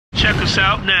Check us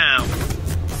out now.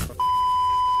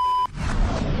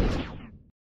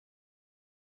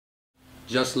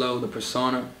 JusLo, the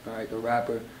persona, all right, the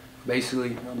rapper.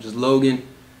 Basically, I'm just Logan.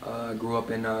 Grew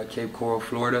up in Cape Coral,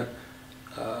 Florida.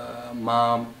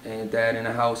 Mom and dad in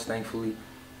the house, thankfully.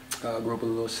 Grew up with a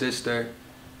little sister.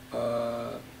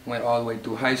 Went all the way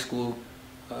through high school.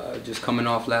 Just coming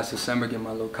off last December, getting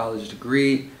my little college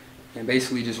degree. And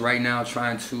basically just right now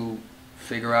trying to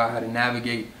figure out how to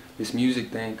navigate this music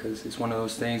thing, because it's one of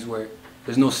those things where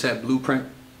there's no set blueprint,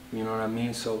 you know what I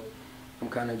mean? So I'm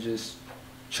kind of just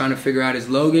trying to figure out as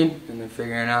Logan, and then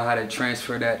figuring out how to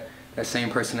transfer that same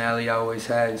personality I always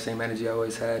had, the same energy I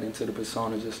always had into the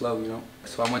persona JusLo, you know?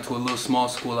 So I went to a little small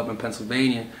school up in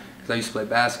Pennsylvania, because I used to play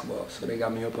basketball, so they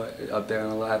got me up there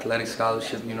on a little athletic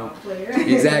scholarship, you know?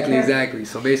 Exactly.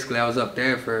 So basically I was up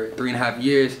there for 3.5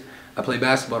 years. I played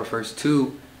basketball the first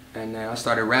 2, and then I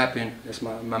started rapping. That's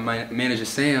my manager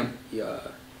Sam. We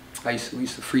used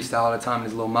to freestyle all the time in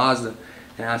his little Mazda,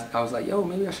 and I was like, yo,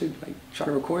 maybe I should like try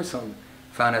to record something.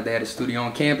 Found out they had a studio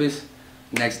on campus.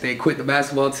 Next day, quit the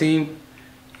basketball team.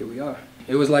 Here we are.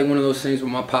 It was like one of those things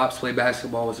where my pops played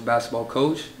basketball, was a basketball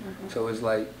coach. So it was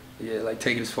like, yeah, like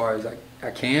take it as far as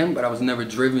I can, but I was never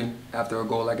driven after a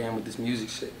goal like I am with this music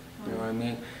shit. You know what I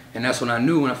mean? And that's when I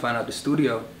knew, when I found out the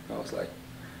studio, I was like,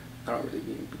 I don't really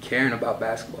be caring about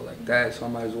basketball like that, so I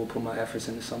might as well put my efforts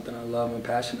into something I love and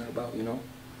passionate about, you know?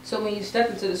 So when you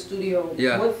stepped into the studio,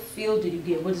 yeah, what feel did you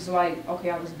get? Was it like,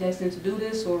 okay, I was destined to do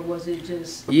this, or was it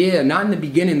just... Yeah, not in the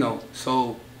beginning though.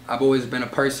 So I've always been a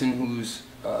person who's,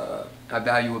 I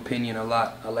value opinion a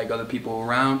lot. I like other people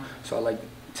around, so I like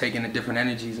taking the different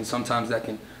energies, and sometimes that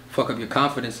can fuck up your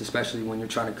confidence, especially when you're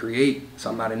trying to create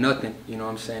something out of nothing, you know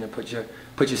what I'm saying, and put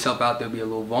yourself out there, be a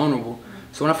little vulnerable.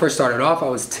 So when I first started off, I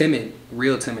was timid,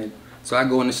 real timid. So I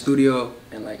go in the studio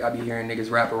and like I be hearing niggas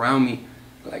rap around me,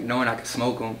 like knowing I could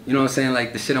smoke them. You know what I'm saying?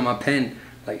 Like the shit on my pen,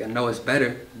 like I know it's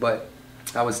better, but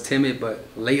I was timid. But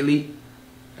lately,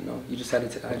 you know, I just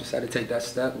had to take that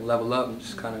step and level up and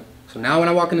just kind of. So now when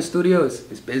I walk in the studio, it's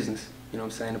business. You know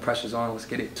what I'm saying? The pressure's on. Let's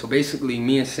get it. So basically,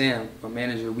 me and Sam, my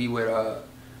manager, we would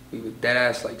dead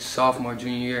ass like sophomore,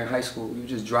 junior year in high school. We would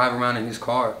just drive around in his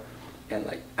car. And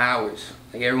like hours,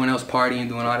 like everyone else partying,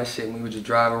 doing all that shit, and we would just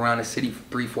drive around the city for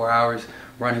 3-4 hours,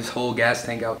 run his whole gas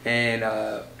tank out,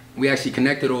 and we actually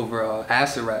connected over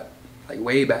acid rap, like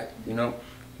way back, you know,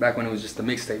 back when it was just a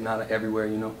mixtape, not everywhere,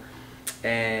 you know.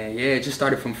 And yeah, it just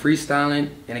started from freestyling,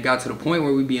 and it got to the point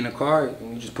where we'd be in the car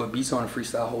and we just put beats on and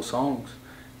freestyle whole songs,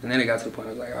 and then it got to the point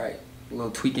where I was like, all right, a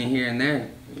little tweaking here and there,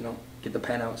 you know, get the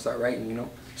pen out and start writing, you know.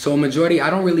 So a majority,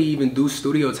 I don't really even do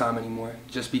studio time anymore,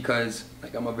 just because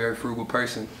like I'm a very frugal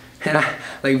person, and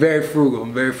I'm very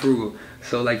frugal.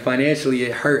 So like financially,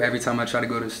 it hurt every time I try to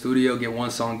go to the studio, get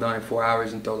one song done in 4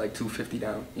 hours, and throw like $250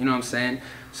 down. You know what I'm saying?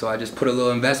 So I just put a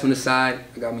little investment aside.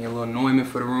 I got me a little Neumann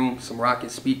for the room, some Rocket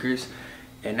speakers,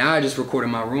 and now I just record in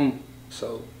my room.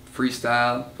 So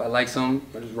freestyle, if I like something,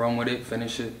 I just run with it,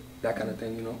 finish it. That kind of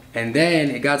thing, you know. And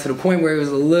then it got to the point where it was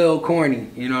a little corny,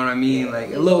 you know what I mean?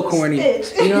 Like a little corny,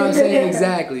 you know what I'm saying?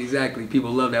 Exactly.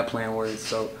 People love that playing words.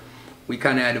 So we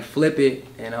kind of had to flip it,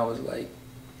 and I was like,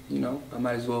 you know, I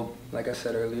might as well, like I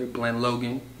said earlier, blend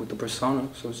Logan with the persona.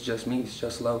 So it's just me, it's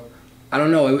JusLo. I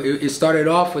don't know, it started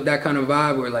off with that kind of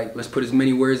vibe where like, let's put as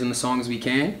many words in the song as we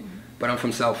can. But I'm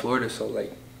from South Florida, so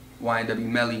like YNW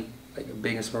Melly, like a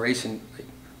big inspiration, like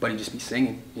Buddy just be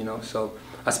singing, you know. So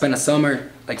I spent a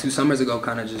summer, like 2 summers ago,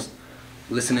 kind of just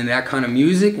listening to that kind of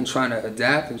music and trying to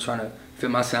adapt and trying to fit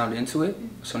my sound into it.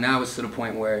 So now it's to the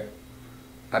point where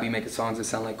I be making songs that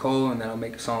sound like Cole, and then I'll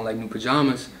make a song like New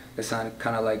Pajamas that sound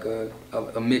kind of like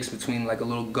a mix between like a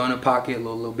little Gunna pocket, a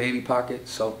little Baby pocket.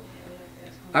 So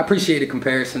I appreciate the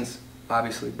comparisons,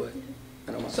 obviously, but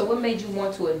I don't know. So what made you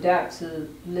want to adapt to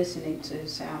listening to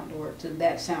his sound, or to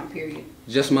that sound period?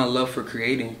 Just my love for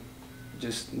creating,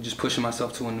 just pushing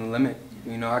myself to a new limit.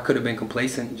 You know, I could have been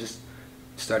complacent and just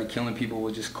started killing people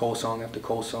with just Cole song after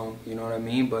Cole song, you know what I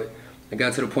mean? But it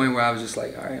got to the point where I was just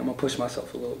like, all right, I'm gonna push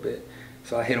myself a little bit.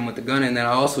 So I hit him with the gun, and then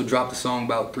I also dropped a song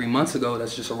about 3 months ago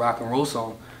that's just a rock and roll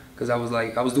song. Because I was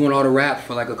like, I was doing all the rap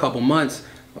for like a couple months.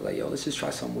 I was like, yo, let's just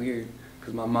try something weird.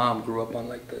 Because my mom grew up on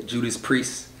like the Judas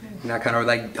Priest, and I kind of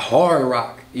like hard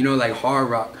rock, you know, like hard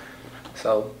rock.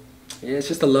 So yeah, it's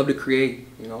just a love to create,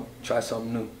 you know, try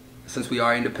something new. Since we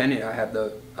are independent, I have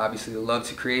obviously the love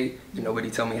to create, and nobody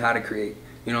tell me how to create.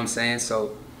 You know what I'm saying?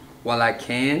 So while I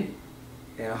can,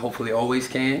 and I hopefully always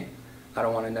can, I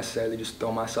don't want to necessarily just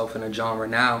throw myself in a genre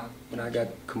now when I got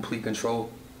complete control,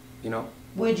 you know?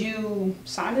 Would you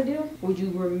sign a deal? Would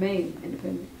you remain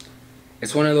independent?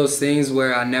 It's one of those things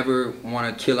where I never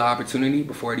want to kill an opportunity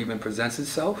before it even presents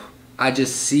itself. I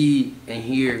just see and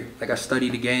hear, like I study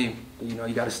the game. You know,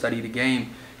 you got to study the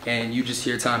game, and you just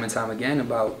hear time and time again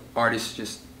about artists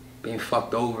just being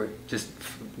fucked over, just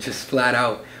flat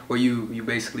out, where you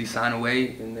basically sign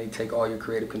away and they take all your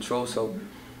creative control. So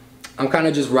I'm kind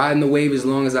of just riding the wave as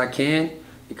long as I can,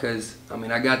 because I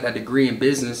mean, I got that degree in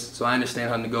business, so I understand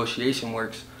how negotiation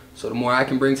works. So the more I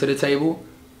can bring to the table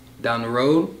down the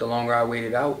road, the longer I wait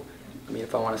it out. I mean,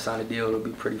 if I want to sign a deal, it'll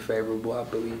be pretty favorable, I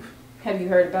believe. Have you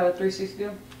heard about a 360 deal?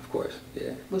 Of course,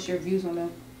 yeah. What's your views on that?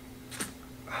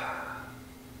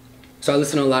 So I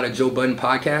listen to a lot of Joe Budden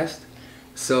podcasts.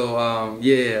 So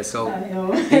yeah, so so I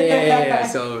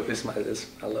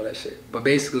love that shit. But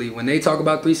basically, when they talk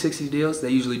about 360 deals, they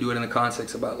usually do it in the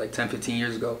context about like 10, 15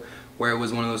 years ago, where it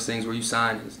was one of those things where you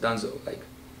sign, it's donezo. Like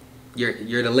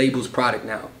you're the label's product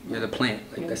now. You're the plant.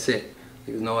 Like that's it.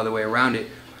 There's no other way around it.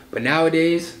 But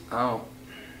nowadays,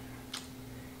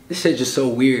 this shit's just so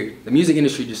weird. The music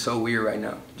industry is just so weird right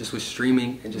now, just with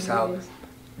streaming and just how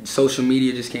social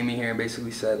media just came in here and basically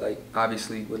said, like,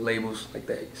 obviously with labels, like,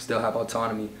 they still have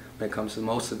autonomy when it comes to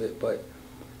most of it, but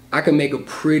I can make a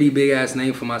pretty big ass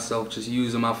name for myself just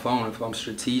using my phone if I'm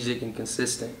strategic and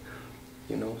consistent,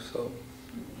 you know. So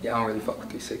yeah, I don't really fuck with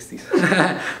 360s.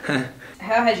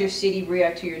 How has your city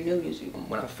react to your new music?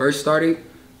 When I first started,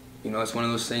 you know, it's one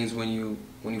of those things when you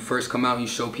first come out and you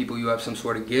show people you have some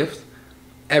sort of gift,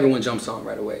 everyone jumps on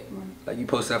right away. Like, you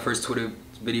post that first Twitter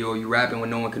video, you rapping when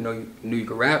no one knew you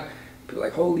could rap. People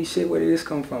like, holy shit, where did this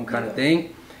come from, kind of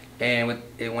thing. And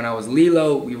when I was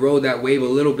Lilo, we rode that wave a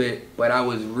little bit, but I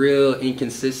was real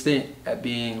inconsistent at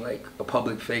being like a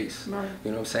public face. You know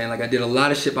what I'm saying? Like, I did a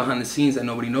lot of shit behind the scenes that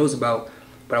nobody knows about,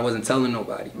 but I wasn't telling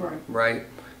nobody. Right?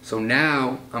 So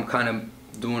now I'm kind of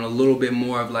doing a little bit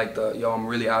more of like yo, I'm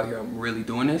really out here, I'm really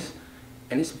doing this.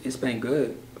 And it's been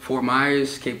good. Fort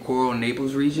Myers, Cape Coral,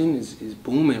 Naples region is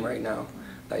booming right now.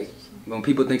 Like, when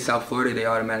people think South Florida, they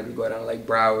automatically go down to like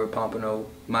Broward, Pompano,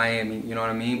 Miami, you know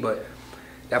what I mean? But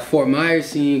that Fort Myers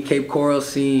scene, Cape Coral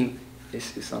scene,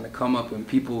 it's on the come up, and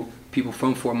people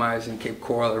from Fort Myers and Cape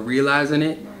Coral are realizing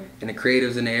it, and the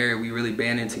creatives in the area, we really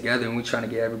banding together and we're trying to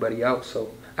get everybody out.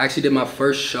 So I actually did my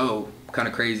first show, kind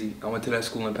of crazy. I went to that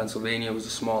school in Pennsylvania. It was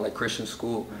a small like Christian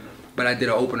school, but I did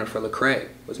an opener for Lecrae. It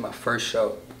was my first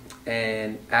show.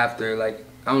 And after, like,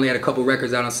 I only had a couple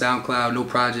records out on SoundCloud, no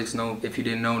projects, no If You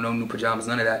Didn't Know, no New Pajamas,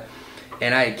 none of that.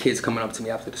 And I had kids coming up to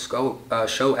me after the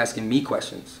show asking me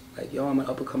questions. Like, yo, I'm an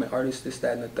up-and-coming artist, this,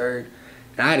 that, and the third.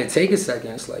 And I had to take a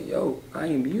second. It's like, yo, I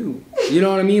am you. You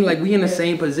know what I mean? Like, we in the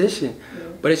same position.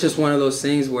 But it's just one of those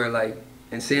things where, like,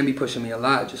 and Sam be pushing me a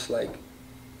lot, just like,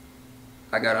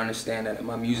 I gotta understand that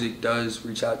my music does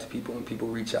reach out to people and people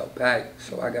reach out back.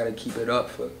 So I gotta keep it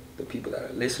up for the people that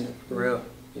are listening, for real,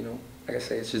 you know? Like I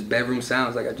say, it's just bedroom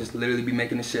sounds. Like, I just literally be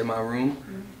making this shit in my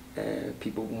room, and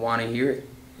people want to hear it.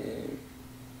 And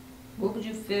what would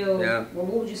you feel, what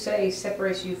would you say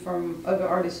separates you from other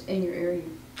artists in your area?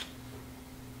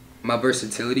 My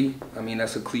versatility. I mean,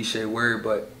 that's a cliche word,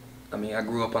 but I mean, I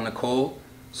grew up on the coal.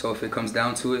 So if it comes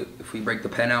down to it, if we break the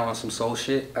pen out on some soul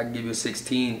shit, I can give you a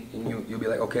 16 and you'll be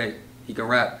like, okay, he can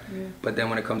rap. But then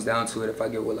when it comes down to it, if I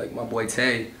get with like my boy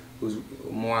Tay, who's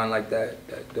more on like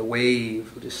the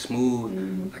wave, just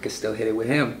smooth, I can still hit it with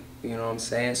him. You know what I'm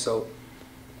saying? So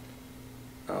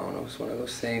I don't know, it's one of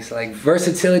those things. Like,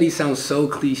 versatility sounds so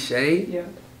cliche,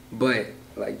 but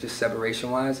like, just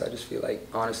separation wise, I just feel like,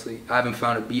 honestly, I haven't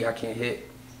found a beat I can't hit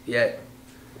yet.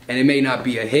 And it may not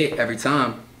be a hit every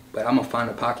time, but I'm gonna find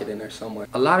a pocket in there somewhere.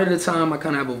 A lot of the time, I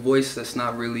kind of have a voice that's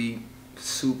not really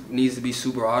needs to be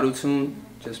super auto-tuned,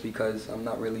 just because I'm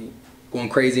not really going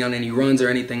crazy on any runs or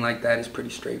anything like that. It's pretty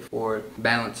straightforward.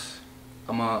 Balance.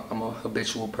 I'm a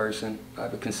habitual person. I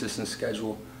have a consistent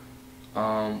schedule,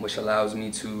 which allows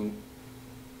me to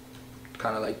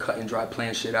kind of like cut and dry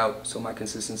plan shit out. So my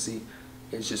consistency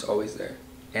is just always there.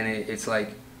 And it's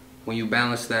like, when you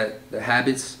balance the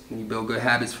habits, when you build good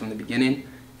habits from the beginning,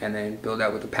 and then build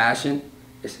that with a passion,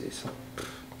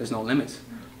 there's no limits.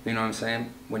 You know what I'm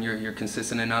saying? When you're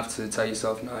consistent enough to tell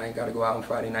yourself, no, I ain't gotta go out on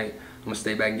Friday night. I'm gonna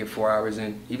stay back and get 4 hours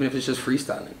in, even if it's just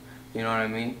freestyling. You know what I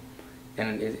mean?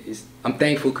 And I'm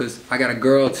thankful because I got a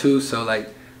girl too, so like,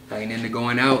 I ain't into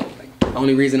going out. Like, the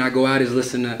only reason I go out is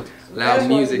listen to loud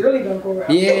music. That's why you really don't go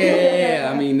out. Yeah,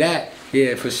 I mean that,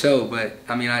 yeah, for sure. But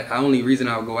I mean, the only reason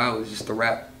I would go out is just to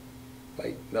rap,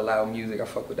 like the loud music. I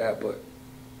fuck with that, but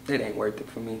it ain't worth it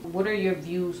for me. What are your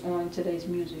views on today's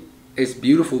music? It's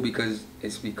beautiful because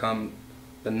it's become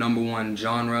the #1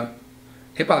 genre.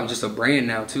 Hip hop is just a brand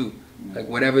now too. Like,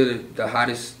 whatever the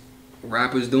hottest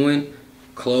rapper's doing,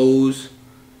 clothes,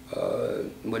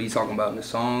 what are you talking about in the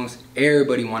songs?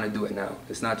 Everybody want to do it now.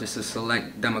 It's not just a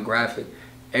select demographic.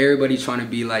 everybody's trying to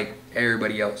be like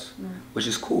everybody else, which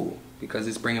is cool because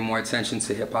it's bringing more attention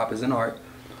to hip hop as an art.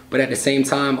 But at the same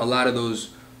time, a lot of those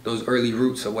early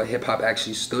roots of what hip hop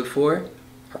actually stood for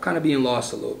are kind of being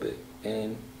lost a little bit,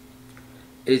 and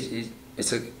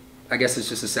I guess it's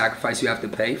just a sacrifice you have to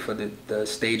pay for the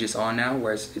stage it's on now,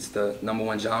 where it's the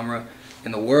 #1 genre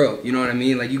in the world. You know what I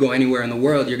mean? Like, you go anywhere in the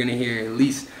world, you're gonna hear at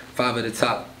least 5 of the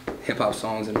top hip hop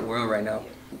songs in the world right now.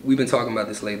 We've been talking about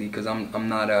this lately because I'm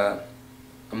not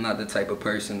the type of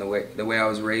person. The way I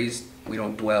was raised, we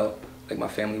don't dwell, like my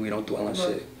family, we don't dwell on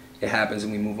shit. It happens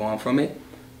and we move on from it,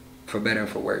 for better and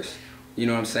for worse. You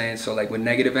know what I'm saying? So like with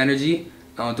negative energy,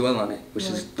 I don't dwell on it, which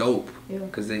is dope,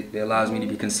 because it allows me to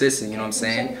be consistent. You know what I'm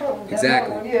saying?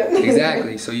 Exactly.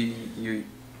 Exactly. So you're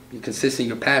consistent.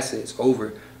 You're past it. It's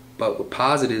over. But with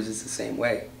positives, it's the same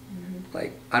way.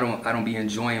 Like I don't be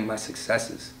enjoying my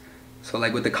successes. So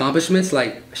like with accomplishments,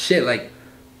 like shit, like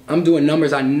I'm doing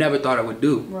numbers I never thought I would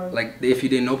do. Like If You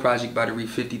Didn't Know project about to reach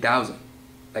 50,000.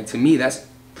 Like to me, that's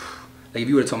like if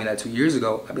you would have told me that 2 years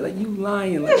ago, I'd be like, you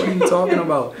lying. Like what are you talking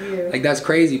about? Like that's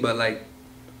crazy. But like,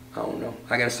 I don't know.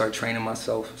 I gotta start training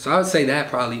myself. So I would say that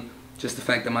probably just the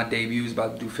fact that my debut is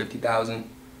about to do 50,000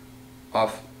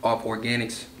 off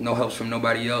organics, no help from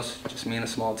nobody else, just me and a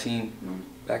small team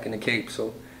back in the Cape.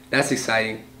 So that's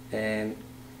exciting, and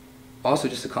also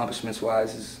just accomplishments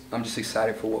wise, I'm just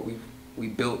excited for what we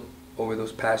built over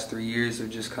those past 3 years of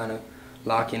just kind of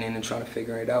locking in and trying to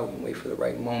figure it out and wait for the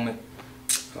right moment.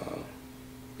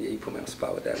 Yeah, you put me on the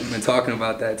spot with that. We've been talking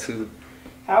about that too.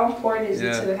 How important is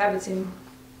it to have a team?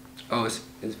 Oh, it's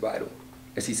vital.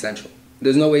 It's essential.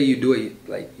 There's no way you do it.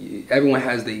 Like everyone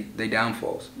has their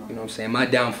downfalls. You know what I'm saying? My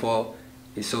downfall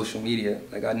is social media.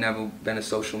 Like I've never been a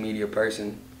social media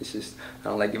person. It's just I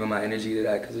don't like giving my energy to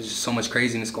that because there's just so much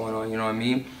craziness going on. You know what I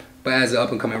mean? But as an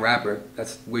up and coming rapper,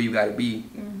 that's where you got to be.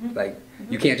 Like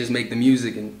you can't just make the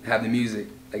music and have the music.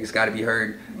 Like it's got to be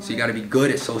heard. So you got to be good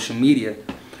at social media.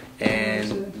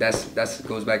 And that's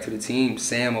goes back to the team.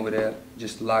 Sam over there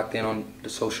just locked in on the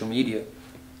social media.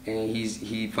 And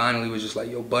he finally was just like,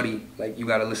 yo, buddy, like, you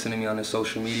got to listen to me on the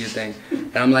social media thing.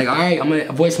 And I'm like, all right, I'm going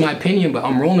to voice my opinion, but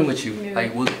I'm rolling with you.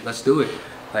 Like, well, let's do it.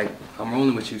 Like, I'm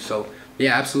rolling with you. So,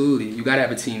 yeah, absolutely. You got to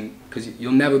have a team because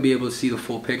you'll never be able to see the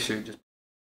full picture. Just